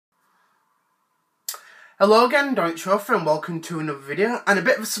Hello again, here.Hope, and welcome to another video, and a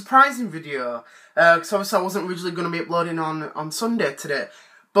bit of a surprising video, because obviously I wasn't originally going to be uploading on Sunday today.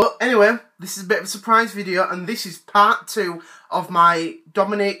 But anyway, this is a bit of a surprise video, and this is part 2 of my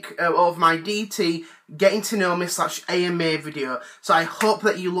DT getting to know me / AMA video, so I hope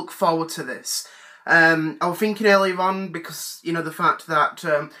that you look forward to this. I was thinking earlier on, because, you know, the fact that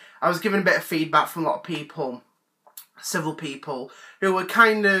I was given a bit of feedback from a lot of people, several people, who were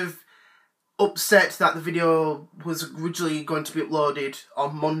kind of upset that the video was originally going to be uploaded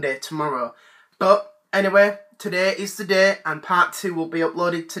on Monday, tomorrow. But anyway, today is the day, and part 2 will be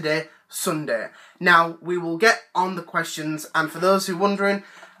uploaded today, Sunday. Now, we will get on the questions, and for those who are wondering,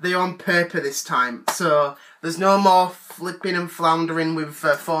 they're on paper this time. So, there's no more flipping and floundering with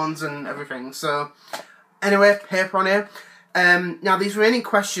phones and everything. So, anyway, paper on here. Now, these remaining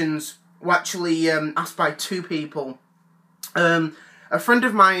questions were actually asked by 2 people. A friend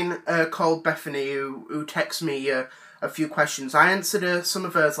of mine called Bethany, who texted me a few questions. I answered some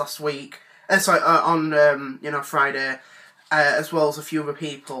of hers last week, on Friday, as well as a few other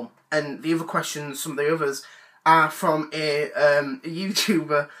people. And the other questions, some of the others, are from a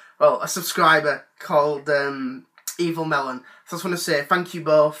YouTuber, well, a subscriber called Evil Melon. So I just want to say thank you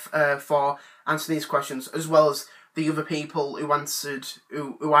both for answering these questions, as well as the other people who I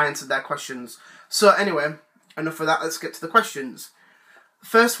answered their questions. So anyway, enough of that. Let's get to the questions.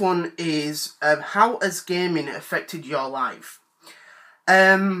 First one is, how has gaming affected your life?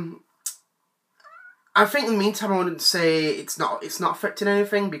 I think in the meantime I wouldn't say it's not affecting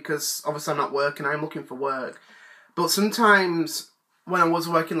anything, because obviously I'm not working, I'm looking for work. But sometimes when I was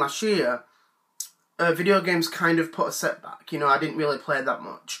working last year, video games kind of put a setback. You know, I didn't really play that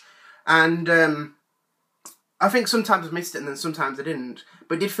much. And I think sometimes I missed it and then sometimes I didn't.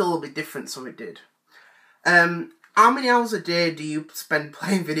 But it did feel a little bit different, so it did. How many hours a day do you spend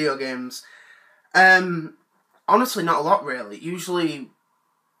playing video games? Honestly, not a lot, really. Usually,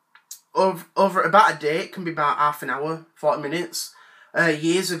 over about a day, it can be about half an hour, 40 minutes.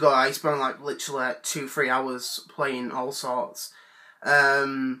 Years ago, I spent literally 2-3 hours playing all sorts. But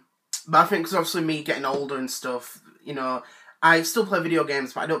I think because obviously me getting older and stuff, you know, I still play video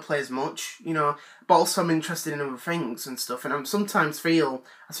games, but I don't play as much, you know. But also I'm interested in other things and stuff, and I sometimes feel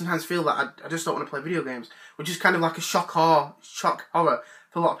that I just don't want to play video games, which is kind of like a shock horror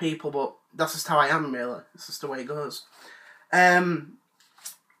for a lot of people, but that's just how I am, really. It's just the way it goes.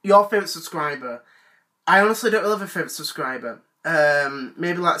 Your favourite subscriber? I honestly don't really have a favourite subscriber.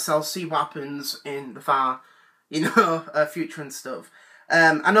 Maybe I'll see what happens in the far, future and stuff.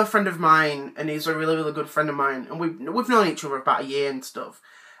 I know a friend of mine, and he's a really, really good friend of mine, and we've known each other about a year and stuff.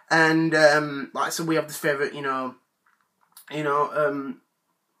 And like I said, we have this favourite,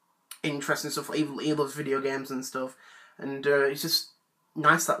 interest and stuff. He loves video games and stuff, and it's just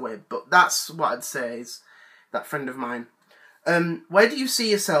nice that way. But that's what I'd say is that friend of mine. Where do you see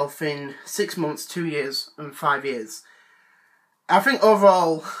yourself in 6 months, 2 years, and 5 years? I think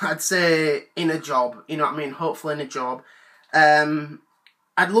overall, I'd say in a job. You know what I mean? Hopefully in a job.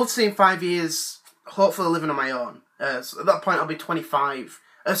 I'd love to see in 5 years, hopefully living on my own. So at that point, I'll be 27.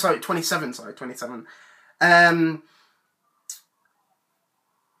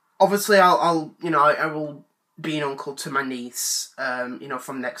 Obviously, I will be an uncle to my niece,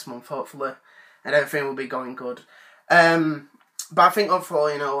 from next month, hopefully, and everything will be going good. But I think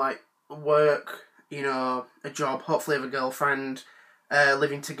overall, work, a job, hopefully have a girlfriend,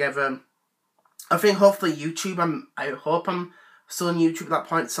 living together. I think hopefully YouTube. I hope I'm still on YouTube at that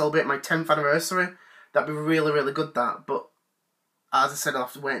point to celebrate my 10th anniversary. That'd be really, really good, that. But as I said, I'll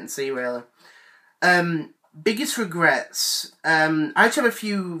have to wait and see, really. Biggest regrets. I actually have a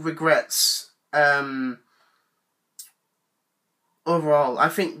few regrets. Overall, I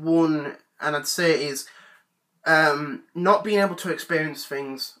think one, and I'd say is not being able to experience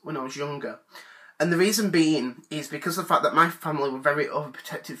things when I was younger. And the reason being is because of the fact that my family were very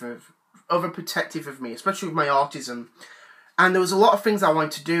overprotective of me, especially with my autism. And there was a lot of things I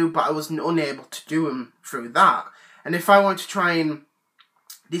wanted to do, but I was unable to do them through that. And if I wanted to try and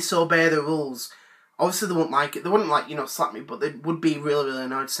disobey the rules, obviously they wouldn't like it. They wouldn't, slap me, but they would be really, really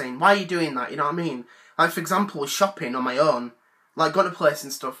annoyed, saying, why are you doing that? You know what I mean? Like, for example, with shopping on my own, going to place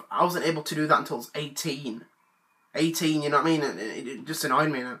and stuff, I wasn't able to do that until I was 18. 18, you know what I mean? It just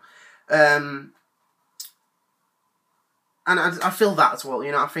annoyed me now. And I feel that as well,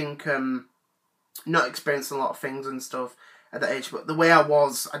 I think not experiencing a lot of things and stuff at that age, but the way I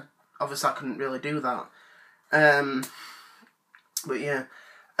was, obviously I couldn't really do that. But yeah,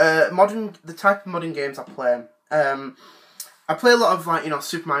 the type of modern games I play, I play a lot of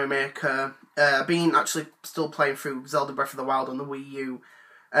Super Mario Maker. I've been actually still playing through Zelda Breath of the Wild on the Wii U.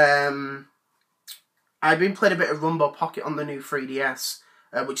 I've been playing a bit of Rumble Pocket on the new 3DS,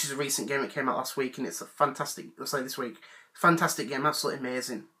 which is a recent game that came out last week, and it's a fantastic, let's say this week, fantastic game, absolutely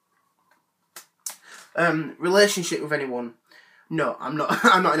amazing. Relationship with anyone? No, I'm not.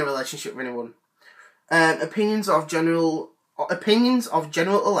 I'm not in a relationship with anyone. Opinions of general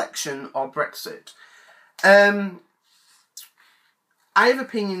election or Brexit. I have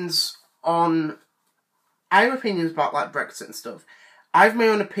opinions about like Brexit and stuff. I have my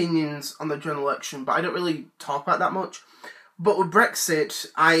own opinions on the general election, but I don't really talk about that much. But with Brexit,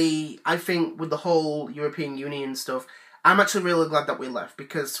 I think with the whole European Union stuff, I'm actually really glad that we left,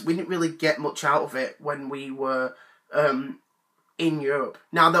 because we didn't really get much out of it when we were in Europe.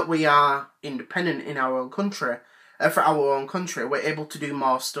 Now that we are independent in our own country, for our own country, we're able to do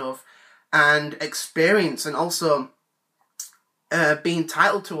more stuff and experience, and also be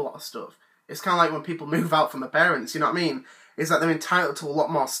entitled to a lot of stuff. It's kind of like when people move out from their parents, you know what I mean? It's like they're entitled to a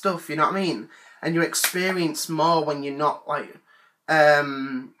lot more stuff, you know what I mean? And you experience more when you're not like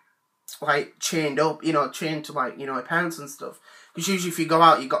chained up, chained to like, your parents and stuff. Because usually if you go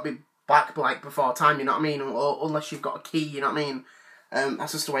out, you've got to be back like before time, you know what I mean? Or unless you've got a key, you know what I mean?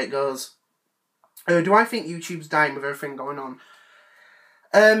 That's just the way it goes. Do I think YouTube's dying with everything going on?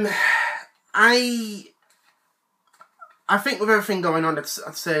 I think with everything going on, I'd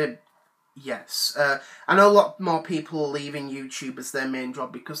say yes. I know a lot more people are leaving YouTube as their main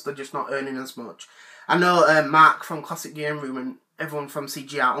job because they're just not earning as much. I know Mark from Classic Game Room and everyone from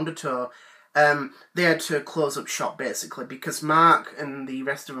CGR Undertow, they had to close up shop basically because Mark and the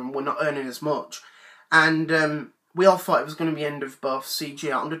rest of them were not earning as much. And we all thought it was going to be the end of both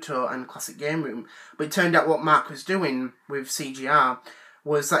CGR Undertow and Classic Game Room. But it turned out what Mark was doing with CGR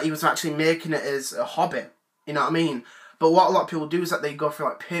was that he was actually making it as a hobby. You know what I mean? But what a lot of people do is that they go for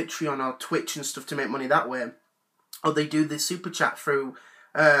like Patreon or Twitch and stuff to make money that way. Or they do the super chat through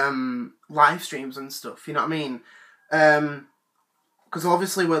live streams and stuff, you know what I mean? Because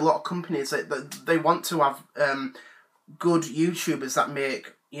obviously with a lot of companies, they want to have good YouTubers that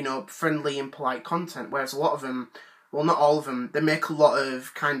make, friendly and polite content. Whereas a lot of them, well not all of them, they make a lot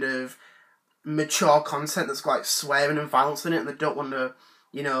of kind of mature content that's got like swearing and violence in it, and they don't want to,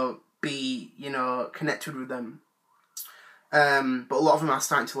 be, connected with them. But a lot of them are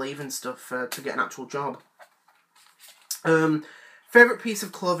starting to leave and stuff to get an actual job. Favourite piece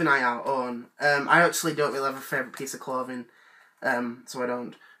of clothing I own? I actually don't really have a favourite piece of clothing, so I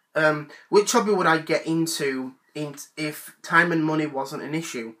don't. Which hobby would I get into if time and money wasn't an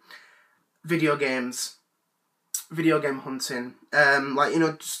issue? Video games. Video game hunting.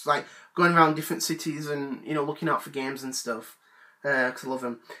 Just like going around different cities and, looking out for games and stuff. Because I love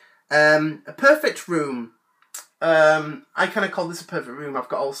them. A perfect room. I kind of call this a perfect room. I've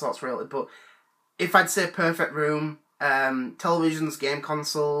got all sorts really, but if I'd say perfect room, televisions, game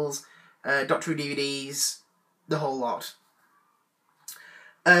consoles, Doctor Who DVDs, the whole lot.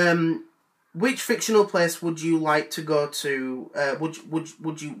 Which fictional place would you like to go to?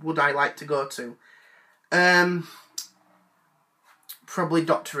 Would I like to go to? Probably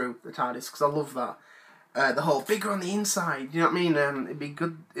Doctor Who, the TARDIS, because I love that. The whole bigger on the inside, you know what I mean? It'd be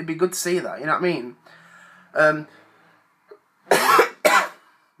good to see that, you know what I mean?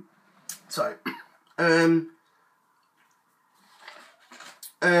 Sorry.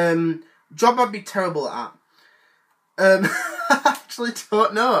 Job I'd be terrible at. I actually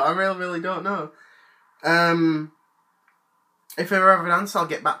don't know. I really don't know. If I ever have an answer, I'll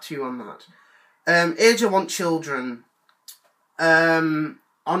get back to you on that. Age I want children.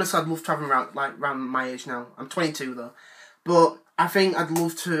 Honestly, I'd love to have them around my age now. I'm 22 though, but I think I'd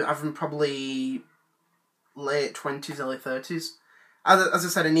love to have them probably late 20s, early 30s. As I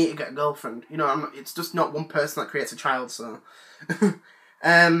said, I need to get a girlfriend. It's just not one person that creates a child, so.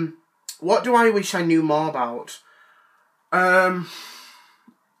 What do I wish I knew more about?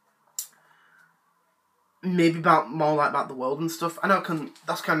 Maybe about the world and stuff. I know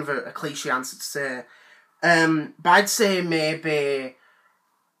that's kind of a cliche answer to say. But I'd say maybe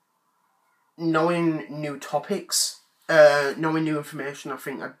knowing new topics, knowing new information, I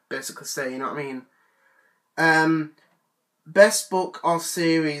think I'd basically say, you know what I mean? Best book or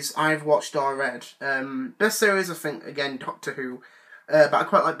series I've watched or read. Best series, I think, again, Doctor Who. But I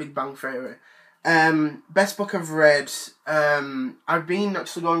quite like Big Bang Theory. Best book I've read. I've been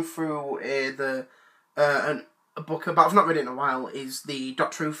actually going through a book, but I've not read it in a while, is the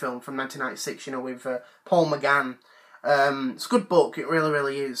Doctor Who film from 1996, with Paul McGann. It's a good book, it really,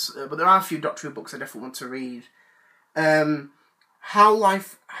 really is. But there are a few Doctor Who books I definitely want to read.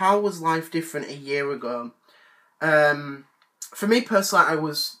 How was life different a year ago? For me personally, I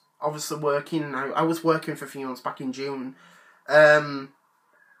was obviously working. I was working for a few months back in June.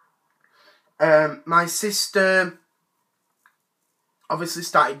 My sister obviously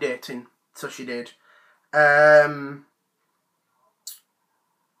started dating, so she did. And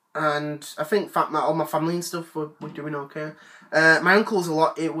I think all my family and stuff were doing okay. My uncle's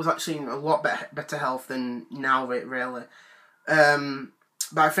it was actually in a lot better health than now, really.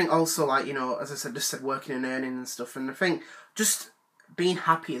 But I think also, like, you know, as I said, working and earning and stuff, and I think just being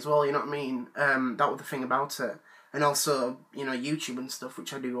happy as well, you know what I mean? That was the thing about it. And also, you know, YouTube and stuff,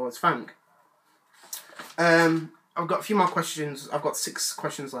 which I do always thank. I've got a few more questions. I've got 6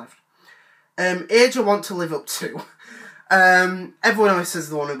 questions left. Age I want to live up to. Everyone always says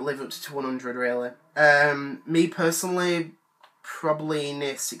they want to live up to 100, really. Me personally, probably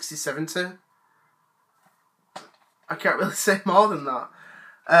near 60, 70. I can't really say more than that.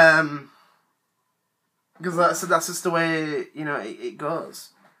 Because that's just the way, you know, it goes.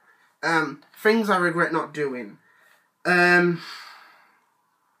 Things I regret not doing. I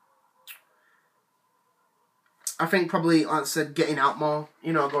think probably, like I said, getting out more,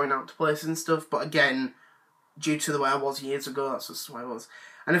 you know, going out to places and stuff. But again, due to the way I was years ago, that's just the way I was.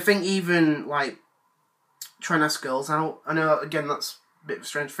 And I think even, like, trying to ask girls out. I know, again, that's a bit of a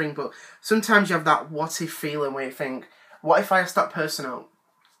strange thing, but sometimes you have that what-if feeling where you think, what if I ask that person out?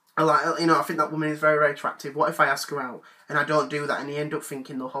 I think that woman is very, very attractive. What if I ask her out and I don't do that, and you end up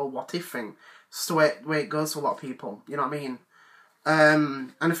thinking the whole what-if thing? It's the way it goes for a lot of people, you know what I mean?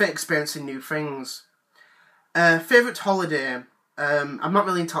 And I think experiencing new things. Favourite holiday? I'm not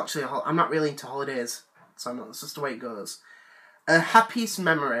really into holidays, so that's just the way it goes. Happiest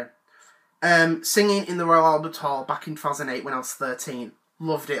memory? Singing in the Royal Albert Hall back in 2008 when I was 13.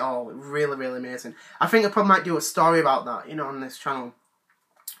 Loved it all. Really, really amazing. I think I probably might do a story about that, you know, on this channel.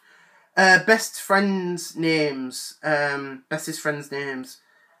 Best friends' names. Bestest friends' names.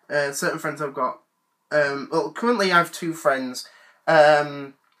 Certain friends I've got. Well, currently I have 2 friends.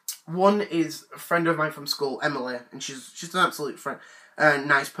 One is a friend of mine from school, Emily, and she's an absolute friend,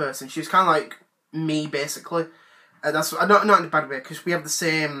 nice person. She's kind of like me, basically. That's not in a bad way, because we have the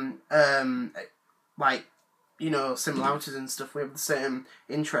same, like, you know, similarities and stuff. We have the same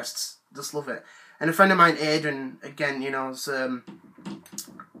interests. Just love it. And a friend of mine, Adrian, again, you know, is,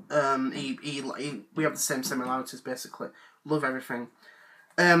 we have the same similarities, basically. Love everything.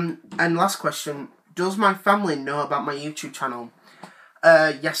 And last question, does my family know about my YouTube channel?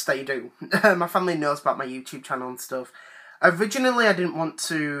 Yes, they do. My family knows about my YouTube channel and stuff. Originally, I didn't want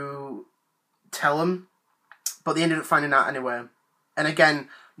to tell them, but they ended up finding out anyway. And again,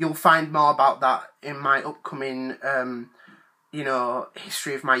 you'll find more about that in my upcoming, you know,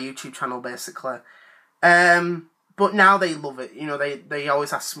 history of my YouTube channel, basically. But now they love it. You know, they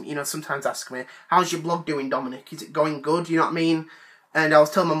always ask me, you know, sometimes ask me, how's your blog doing, Dominic? Is it going good? You know what I mean? And I was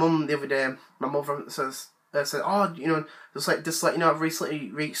telling my mum the other day, my mother said, oh, you know, just let you know, I've recently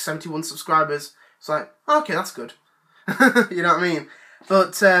reached 71 subscribers. It's like, oh, okay, that's good. You know what I mean?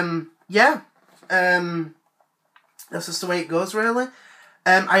 But, yeah. That's just the way it goes, really.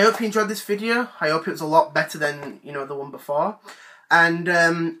 I hope you enjoyed this video. I hope it was a lot better than, you know, the one before. And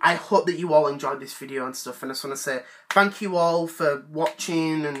I hope that you all enjoyed this video and stuff. And I just want to say thank you all for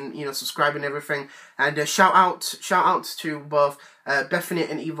watching and, you know, subscribing and everything. And shout out to both Bethany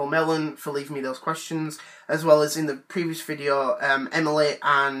and Evil Melon for leaving me those questions, as well as in the previous video, Emily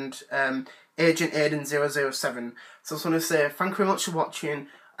and Agent Aiden 007. So I just want to say thank you very much for watching.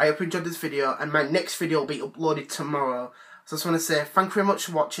 I hope you enjoyed this video, and my next video will be uploaded tomorrow. So I just want to say thank you very much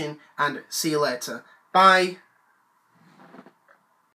for watching, and see you later. Bye!